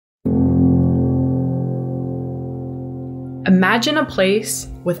Imagine a place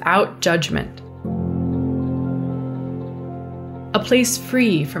without judgment. A place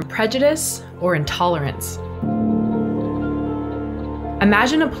free from prejudice or intolerance.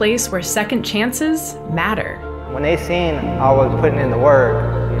 Imagine a place where second chances matter. When they seen I was putting in the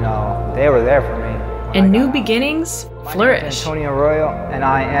work, they were there for me. And new beginnings flourish. My name is Antonio Arroyo, and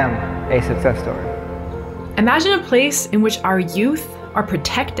I am a success story. Imagine a place in which our youth are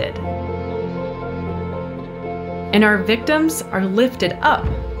protected. And our victims are lifted up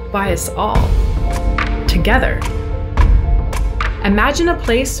by us all, together. Imagine a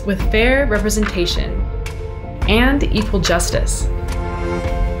place with fair representation and equal justice.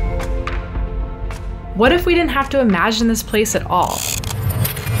 What if we didn't have to imagine this place at all?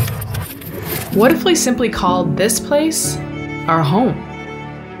 What if we simply called this place our home?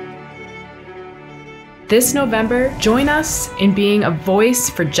 This November, join us in being a voice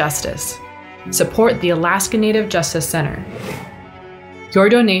for justice. Support the Alaska Native Justice Center. Your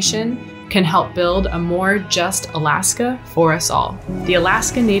donation can help build a more just Alaska for us all. The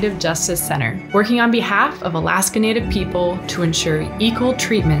Alaska Native Justice Center, working on behalf of Alaska Native people to ensure equal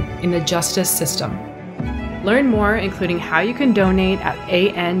treatment in the justice system. Learn more, including how you can donate, at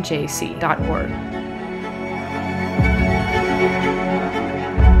anjc.org.